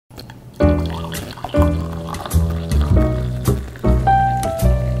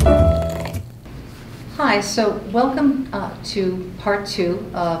Hi, so welcome to part two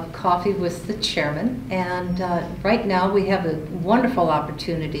of Coffee with the Chairman. And right now we have a wonderful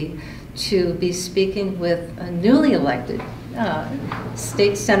opportunity to be speaking with a newly elected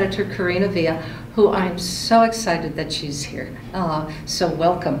State Senator Karina, who I'm so excited that she's here. So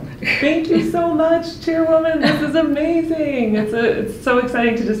welcome. Thank you so much, Chairwoman. This is amazing. It's so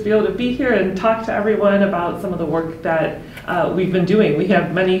exciting to just be able to be here and talk to everyone about some of the work that we've been doing. We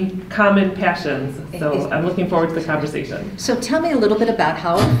have many common passions, so I'm looking forward to the conversation. So tell me a little bit about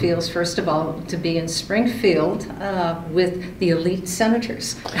how it feels, first of all, to be in Springfield with the elite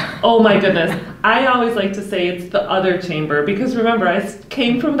senators. Oh my goodness. I always like to say it's the other chamber, because remember, I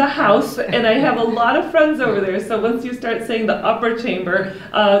came from the House and I have a lot of friends over there, so once you start saying the upper chamber,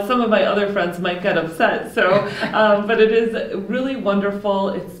 some of my other friends might get upset. So, but it is really wonderful.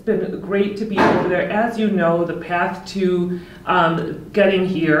 It's been great to be over there. As you know, the path to getting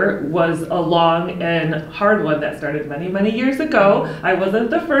here was a long and hard one that started many, many years ago. I wasn't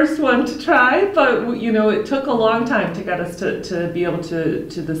the first one to try, but you know, it took a long time to get us to be able to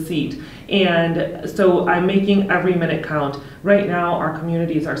the seat. And so I'm making every minute count. Right now, our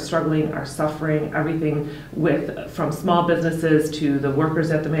communities are struggling, are suffering, everything from small businesses to the workers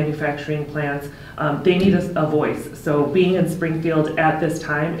at the manufacturing plants. They need a voice. So being in Springfield at this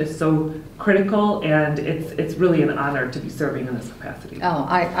time is so critical, and it's really an honor to be serving in this capacity. Oh,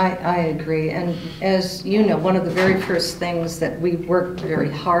 I agree. And as you know, one of the very first things that we worked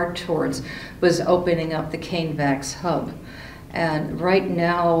very hard towards was opening up the CaneVax hub. And right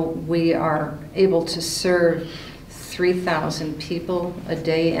now we are able to serve 3,000 people a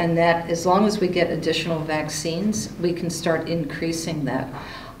day, and that as long as we get additional vaccines, we can start increasing that.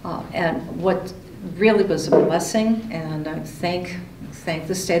 And what really was a blessing, and I thank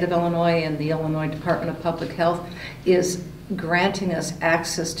the state of Illinois and the Illinois Department of Public Health, is granting us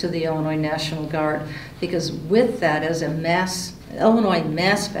access to the Illinois National Guard, because with that, as a Illinois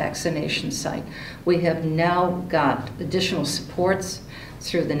mass vaccination site, we have now got additional supports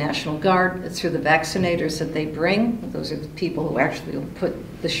through the National Guard, through the vaccinators that they bring. Those are the people who actually will put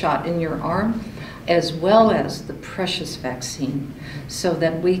the shot in your arm, as well as the precious vaccine, so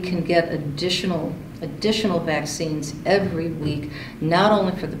that we can get additional vaccines every week, not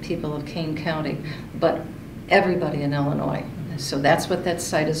only for the people of Kane County, but everybody in Illinois. So that's what that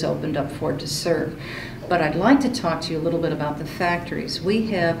site is opened up for, to serve. But I'd like to talk to you a little bit about the factories. We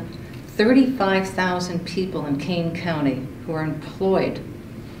have 35,000 people in Kane County who are employed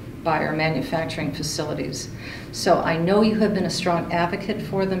by our manufacturing facilities. So I know you have been a strong advocate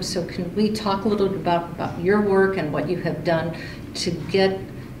for them, so can we talk a little bit about your work and what you have done to get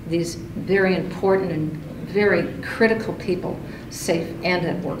these very important and very critical people safe and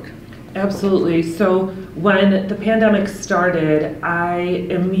at work? Absolutely. So when the pandemic started, I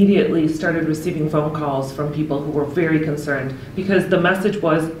immediately started receiving phone calls from people who were very concerned, because the message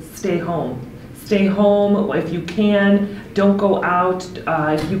was stay home. Stay home if you can, don't go out.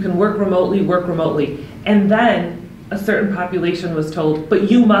 If you can work remotely, work remotely. And then a certain population was told,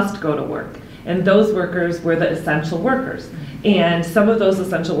 but you must go to work. And those workers were the essential workers. And some of those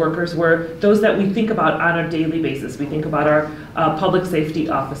essential workers were those that we think about on a daily basis. We think about our public safety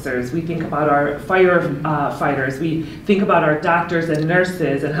officers. We think about our firefighters. We think about our doctors and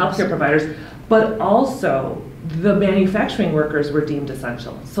nurses and healthcare providers. But also, the manufacturing workers were deemed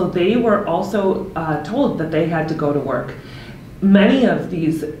essential. So they were also told that they had to go to work. Many of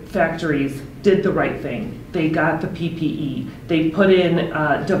these factories did the right thing. They got the PPE. They put in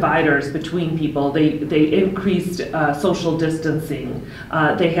dividers between people. They increased social distancing.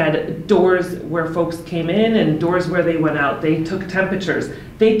 They had doors where folks came in and doors where they went out. They took temperatures.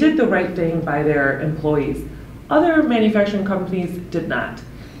 They did the right thing by their employees. Other manufacturing companies did not.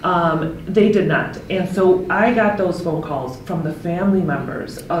 They did not. And so I got those phone calls from the family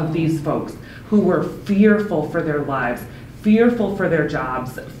members of these folks who were fearful for their lives, fearful for their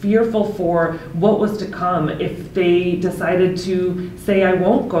jobs, fearful for what was to come if they decided to say, I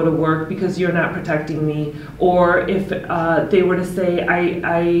won't go to work because you're not protecting me, or if they were to say,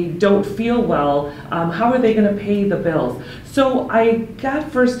 I don't feel well, how are they going to pay the bills? So I got a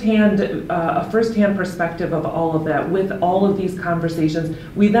firsthand perspective of all of that with all of these conversations.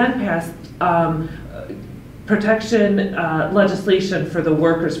 We then passed protection legislation for the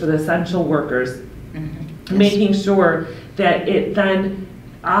workers, for the essential workers, making sure that it then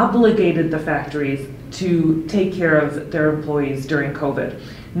obligated the factories to take care of their employees during COVID.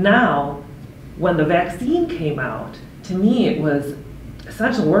 Now, when the vaccine came out, to me it was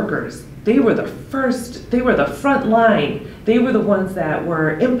essential workers. They were the front line they were the ones that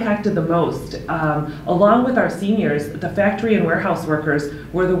were impacted the most. Along with our seniors, the factory and warehouse workers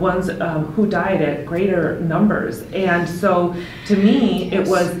were the ones who died at greater numbers. And so to me, it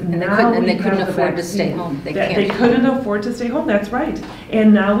was and they couldn't afford to stay home. They couldn't afford to stay home, that's right.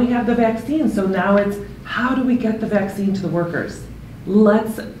 And now we have the vaccine, so now it's how do we get the vaccine to the workers?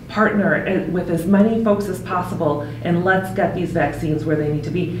 Let's partner with as many folks as possible and let's get these vaccines where they need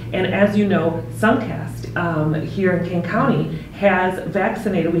to be. And as you know, Suncast here in Kane County has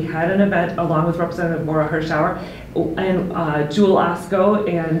vaccinated. We had an event along with Representative Maura Hirschauer and Jewel Osco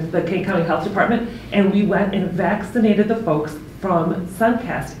and the Kane County Health Department, and we went and vaccinated the folks from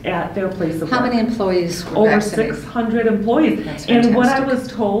Suncast at their place of work. How many employees were Over vaccinated? 600 employees. That's and what I fantastic.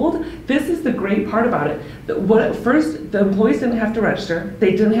 was told, this is the great part about it. First, the employees didn't have to register.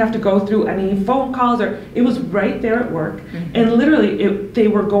 They didn't have to go through any phone calls, or it was right there at work. Mm-hmm. And literally, they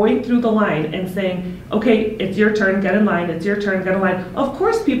were going through the line and saying, okay, it's your turn, get in line, it's your turn, get in line. Of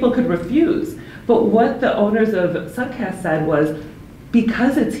course, people could refuse. But what the owners of Suncast said was,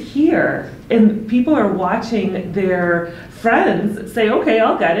 because it's here and people are watching their friends say, okay,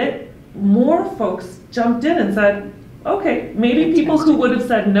 I'll get it, more folks jumped in and said, okay, maybe people who would have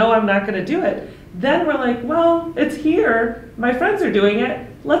said, no, I'm not going to do it, then we're like, well, it's here, my friends are doing it,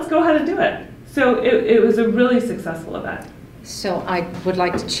 let's go ahead and do it. So it was a really successful event. So I would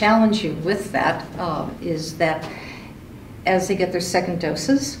like to challenge you with that, is that as they get their second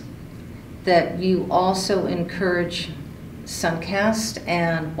doses, that you also encourage Suncast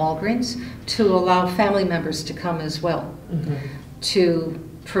and Walgreens to allow family members to come as well, to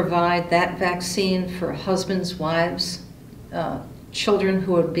provide that vaccine for husbands, wives, children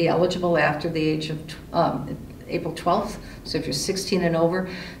who would be eligible after the age of April 12th, so if you're 16 and over,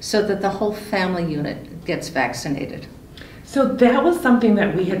 so that the whole family unit gets vaccinated. So that was something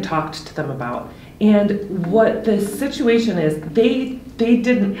that we had talked to them about. And what the situation is, they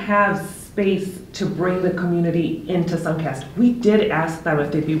didn't have space to bring the community into Suncast. We did ask them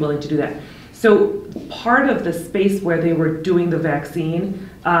if they'd be willing to do that. So part of the space where they were doing the vaccine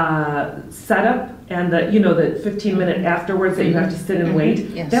setup and the 15-minute afterwards that you have to sit and wait,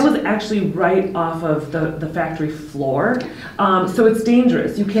 yes. That was actually right off of the factory floor. So it's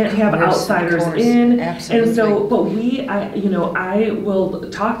dangerous. You can't have outsiders in. Absolutely. And so, but I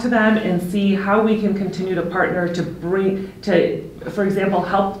will talk to them and see how we can continue to partner to for example,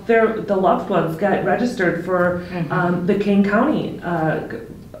 help the loved ones get registered for the Kane County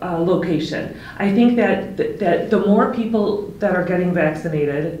location. I think that the more people that are getting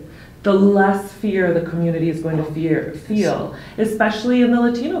vaccinated, the less fear the community is going to feel, especially in the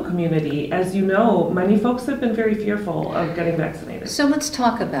Latino community. As you know, many folks have been very fearful of getting vaccinated. So let's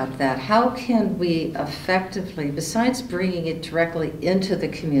talk about that. How can we effectively, besides bringing it directly into the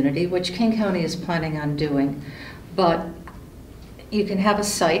community, which Kane County is planning on doing, but you can have a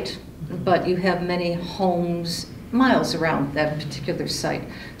site, but you have many homes miles around that particular site.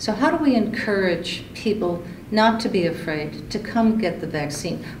 So how do we encourage people not to be afraid to come get the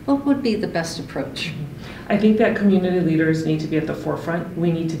vaccine? What would be the best approach? I think that community leaders need to be at the forefront.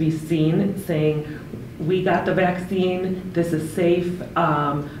 We need to be seen saying, we got the vaccine, this is safe,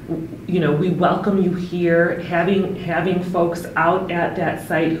 we welcome you here. Having folks out at that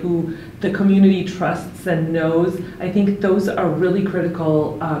site who the community trusts and knows, I think those are really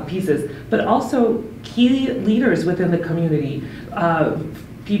critical pieces. But also key leaders within the community,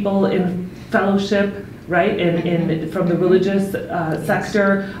 people in fellowship, right, from the religious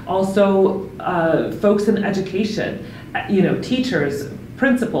sector, also folks in education, teachers,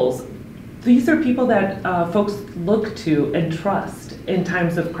 principals. These are people that folks look to and trust in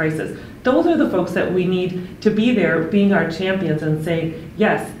times of crisis. Those are the folks that we need to be there, being our champions and saying,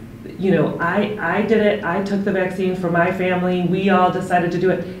 yes, I did it, I took the vaccine for my family, we all decided to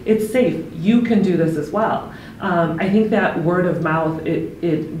do it. It's safe, you can do this as well. I think that word of mouth,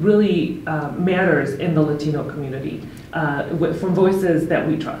 it really matters in the Latino community from voices that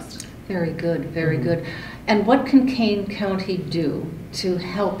we trust. Very good, very good. And what can Kane County do to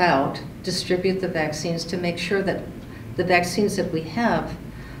help out, distribute the vaccines, to make sure that the vaccines that we have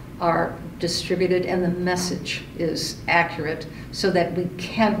are distributed and the message is accurate so that we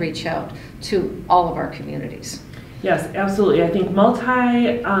can reach out to all of our communities? Yes, absolutely. I think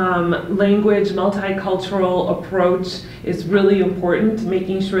multi-language, multicultural approach is really important,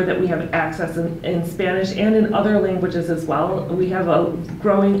 making sure that we have access in Spanish and in other languages as well. We have a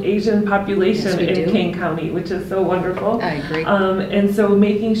growing Asian population in Kane County, which is so wonderful. I agree. And so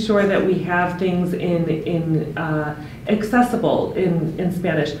making sure that we have things in accessible in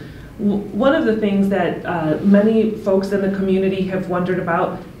Spanish. One of the things that many folks in the community have wondered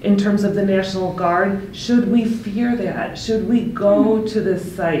about, in terms of the National Guard, should we fear that? Should we go to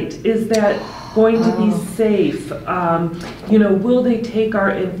this site? Is that going to be safe? Will they take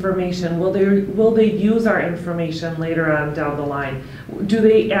our information? Will they use our information later on down the line? Do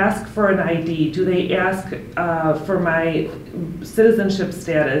they ask for an ID? Do they ask for my citizenship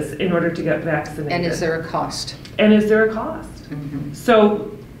status in order to get vaccinated? And is there a cost? Mm-hmm.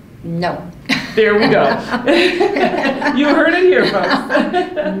 So, no. There we go. You heard it here, folks.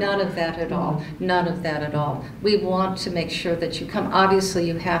 None of that at all. None of that at all. We want to make sure that you come. Obviously,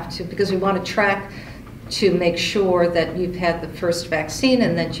 you have to, because we want to track to make sure that you've had the first vaccine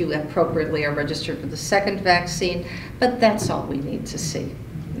and that you appropriately are registered for the second vaccine. But that's all we need to see.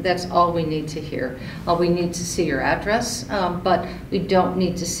 That's all we need to hear. We need to see your address, but we don't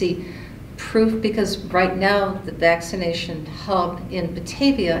need to see proof, because right now the vaccination hub in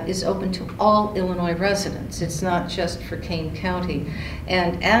Batavia is open to all Illinois residents. It's not just for Kane County.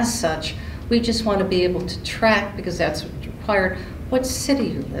 And as such, we just want to be able to track, because that's what's required, what city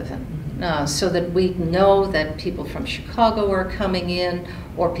you live in, so that we know that people from Chicago are coming in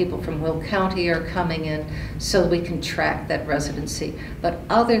or people from Will County are coming in, so we can track that residency. But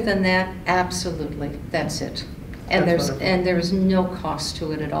other than that, absolutely, that's it. And there is no cost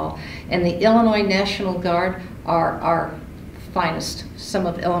to it at all. And the Illinois National Guard are our finest, some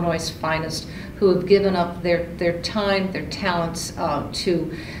of Illinois' finest, who have given up their time, their talents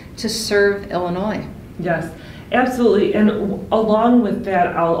to serve Illinois. Yes, absolutely. And along with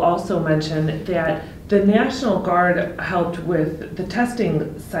that, I'll also mention that the National Guard helped with the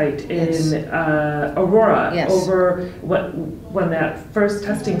testing site in Aurora over when that first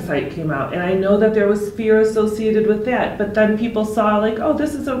testing site came out. And I know that there was fear associated with that, but then people saw like, oh,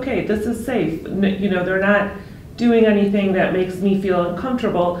 this is okay, this is safe. They're not doing anything that makes me feel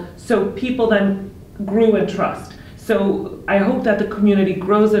uncomfortable. So people then grew in trust. So I hope that the community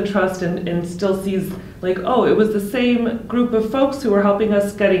grows in trust and still sees like, oh, it was the same group of folks who were helping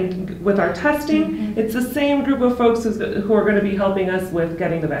us getting with our testing. Mm-hmm. It's the same group of folks who are going to be helping us with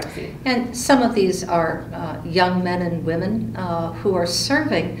getting the vaccine. And some of these are young men and women who are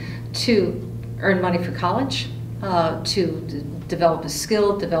serving to earn money for college, to develop a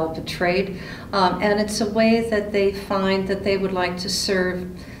skill, develop a trade. And it's a way that they find that they would like to serve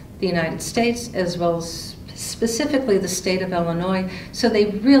the United States as well as specifically the state of Illinois. So they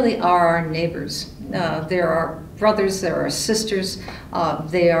really are our neighbors. There are brothers, there are sisters.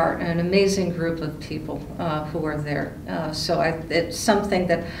 They are an amazing group of people who are there. So it's something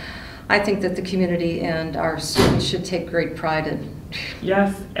that I think that the community and our students should take great pride in.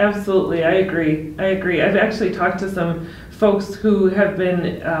 Yes, absolutely. I agree. I've actually talked to some folks who have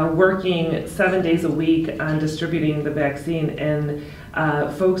been working 7 days a week on distributing the vaccine, and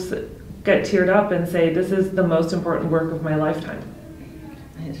folks get teared up and say, this is the most important work of my lifetime.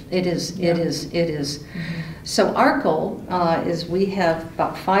 It is. Mm-hmm. So our goal is we have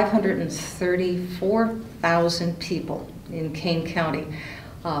about 534,000 people in Kane County.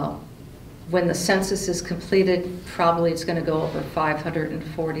 When the census is completed, probably it's going to go over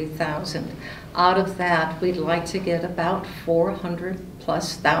 540,000. Out of that, we'd like to get about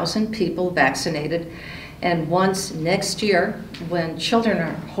 400,000+ people vaccinated. And once next year, when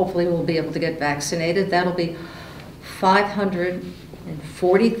children hopefully will be able to get vaccinated, that'll be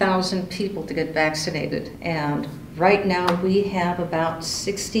 540,000 people to get vaccinated. And right now we have about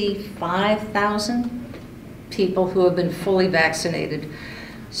 65,000 people who have been fully vaccinated.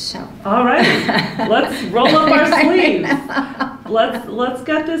 So. All right, let's roll up our sleeves. Let's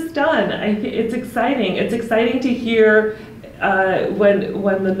get this done. It's exciting. It's exciting to hear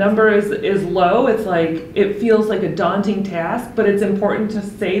when the number is low. It's like it feels like a daunting task, but it's important to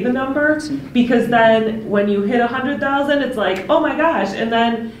say the number, because then when you hit 100,000, it's like, oh my gosh, and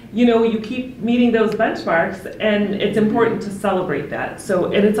then you keep meeting those benchmarks, and it's important to celebrate that.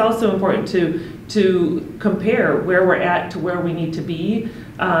 So, and it's also important to compare where we're at to where we need to be,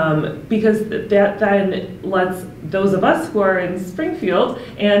 because that then lets those of us who are in Springfield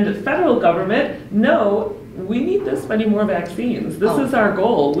and federal government know we need this many more vaccines. This is our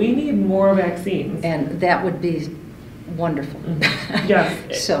goal. We need more vaccines. And that would be wonderful. Mm-hmm.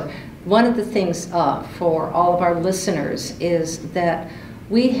 Yes. So one of the things for all of our listeners is that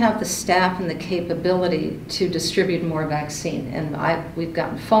we have the staff and the capability to distribute more vaccine. And we've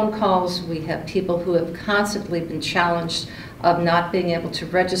gotten phone calls. We have people who have constantly been challenged of not being able to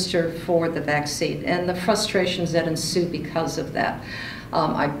register for the vaccine and the frustrations that ensue because of that.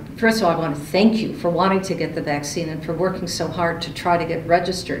 First of all, I want to thank you for wanting to get the vaccine and for working so hard to try to get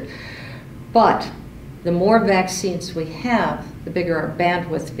registered. But the more vaccines we have, the bigger our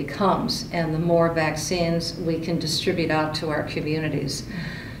bandwidth becomes, and the more vaccines we can distribute out to our communities.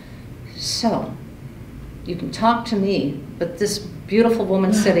 So, you can talk to me, but this beautiful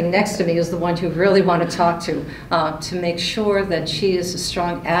woman sitting next to me is the one you really want to talk to make sure that she is a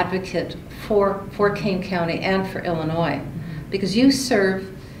strong advocate for Kane County and for Illinois. Because you serve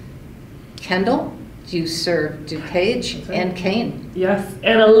Kendall, you serve DuPage, right. and Kane. Yes,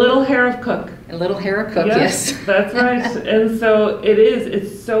 and a little hair of Cook. A little hair of Cook, yes. That's right. And so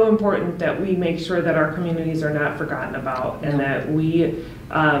it's so important that we make sure that our communities are not forgotten about, and that we,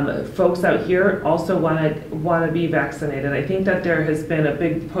 folks out here also want to be vaccinated. I think that there has been a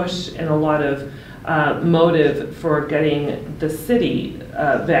big push and a lot of motive for getting the city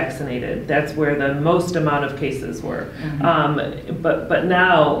vaccinated. That's where the most amount of cases were. Mm-hmm. But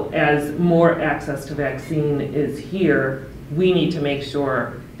now, as more access to vaccine is here, we need to make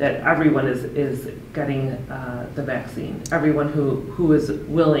sure that everyone is getting the vaccine. Everyone who is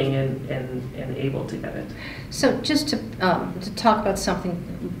willing and able to get it. So just to talk about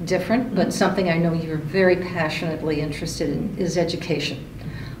something different, but something I know you're very passionately interested in, is education.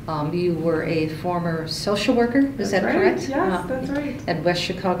 You were a former social worker, is that correct? Yes, that's right. At West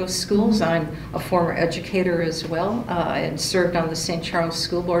Chicago Schools. I'm a former educator as well, and served on the St. Charles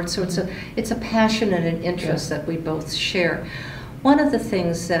School Board. So it's a passion and an interest that we both share. One of the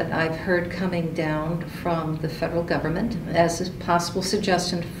things that I've heard coming down from the federal government as a possible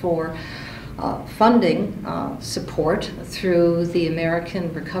suggestion for funding support through the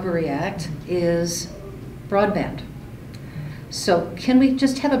American Recovery Act is broadband. So can we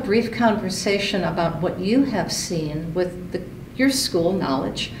just have a brief conversation about what you have seen with your school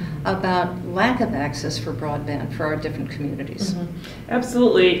knowledge about lack of access for broadband for our different communities?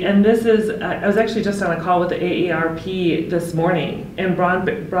 Absolutely, and this is, I was actually just on a call with the AARP this morning, and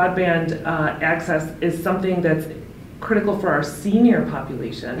broadband access is something that's critical for our senior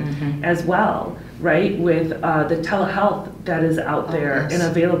population as well, right? With the telehealth that is out there and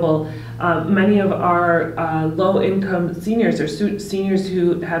available. Many of our low-income seniors or seniors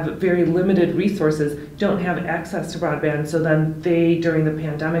who have very limited resources don't have access to broadband, so then they, during the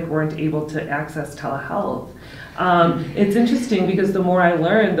pandemic, weren't able to access telehealth. It's interesting because the more I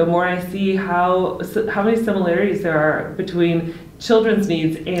learn, the more I see how many similarities there are between children's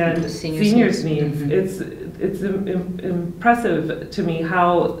needs and seniors' needs. It's impressive to me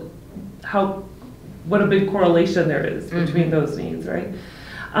what a big correlation there is between those needs, right?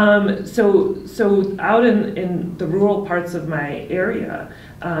 So out in the rural parts of my area,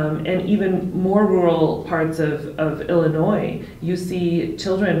 and even more rural parts of Illinois, you see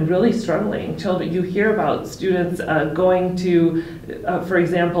children really struggling. You hear about students going to, for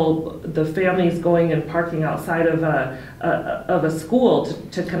example, the families going and parking outside of a school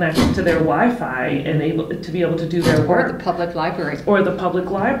to connect to their Wi-Fi and to be able to do their work. Or the public library. Or the public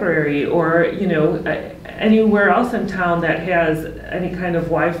library, or anywhere else in town that has any kind of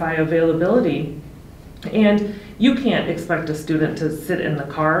Wi-Fi availability. And you can't expect a student to sit in the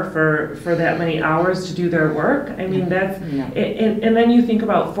car for that many hours to do their work. I mean, that's, and then you think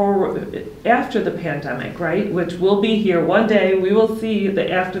about after the pandemic, right? Which will be here one day. We will see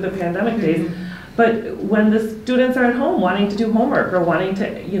the after the pandemic days. But when the students are at home wanting to do homework or wanting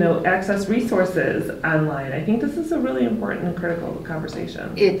to, access resources online, I think this is a really important and critical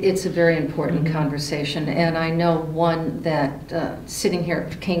conversation. It's a very important conversation, and I know one that, sitting here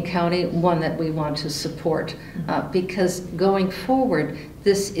at Kane County, one that we want to support, because going forward,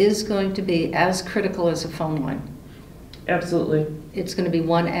 this is going to be as critical as a phone line. Absolutely. It's going to be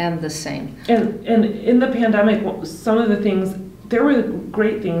one and the same. And in the pandemic, some of the things, there were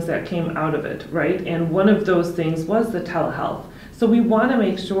great things that came out of it, right? And one of those things was the telehealth. So we want to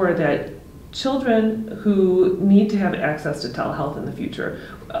make sure that children who need to have access to telehealth in the future,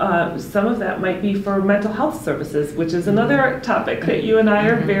 some of that might be for mental health services, which is another topic that you and I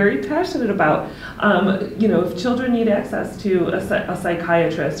are very passionate about. If children need access to a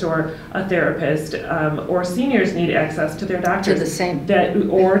psychiatrist or a therapist, or seniors need access to their doctors, to the same.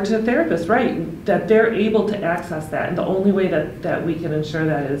 Or to therapists, right? That they're able to access that, and the only way that we can ensure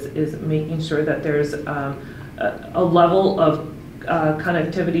that is making sure that there's a level of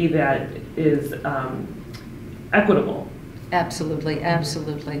connectivity that is equitable. Absolutely,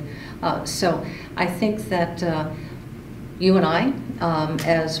 absolutely. So I think that you and I,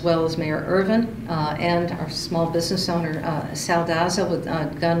 as well as Mayor Irvin and our small business owner Sal Daza with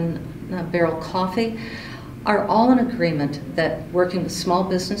Gun Barrel Coffee, are all in agreement that working with small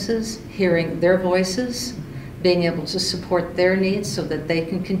businesses, hearing their voices, being able to support their needs so that they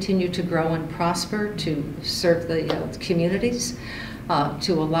can continue to grow and prosper, to serve the communities,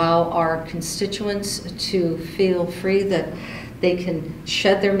 to allow our constituents to feel free that they can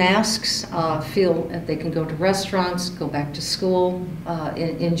shed their masks, feel that they can go to restaurants, go back to school,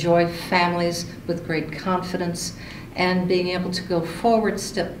 enjoy families with great confidence, and being able to go forward,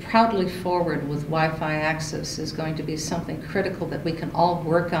 step proudly forward with Wi-Fi access is going to be something critical that we can all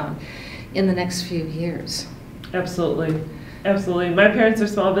work on in the next few years. Absolutely. Absolutely. My parents are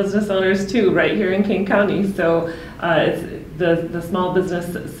small business owners too, right here in King County. So the small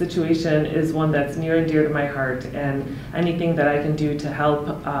business situation is one that's near and dear to my heart, and anything that I can do to help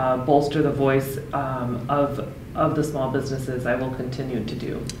bolster the voice of the small businesses, I will continue to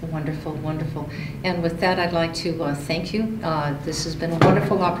do. Wonderful, wonderful. And with that, I'd like to thank you. This has been a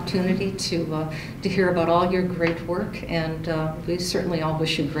wonderful opportunity to hear about all your great work, and we certainly all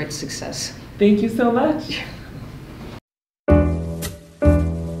wish you great success. Thank you so much.